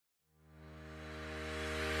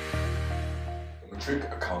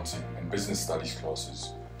Matric accounting and business studies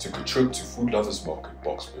classes, took a trip to Food Lovers Market,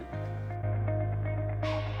 Boksburg.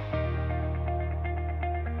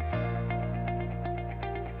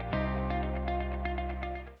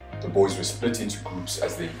 The boys were split into groups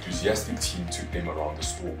as the enthusiastic team took them around the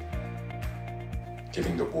store,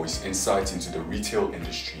 giving the boys insight into the retail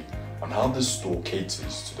industry on how the store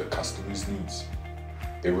caters to the customers' needs.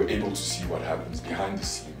 They were able to see what happens behind the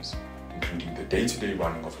scenes, including the day-to-day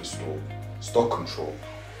running of the store, stock control,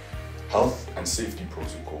 health and safety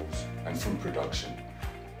protocols, and food production.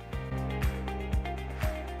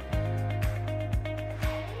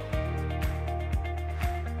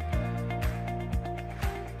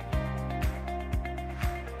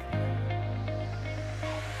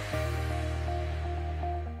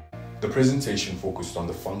 The presentation focused on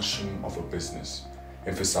the function of a business,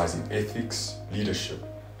 emphasizing ethics, leadership,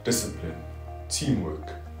 discipline, teamwork,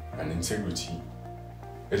 and integrity.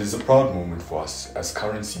 It is a proud moment for us as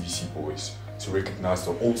current CBC boys to recognize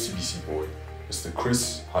the old CBC boy, Mr.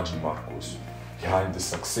 Chris Haji Marcos, behind the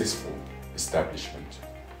successful establishment.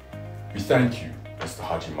 We thank you, Mr.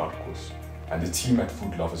 Haji Marcos, and the team at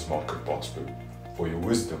Food Lovers Market Boksburg for your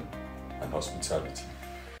wisdom and hospitality.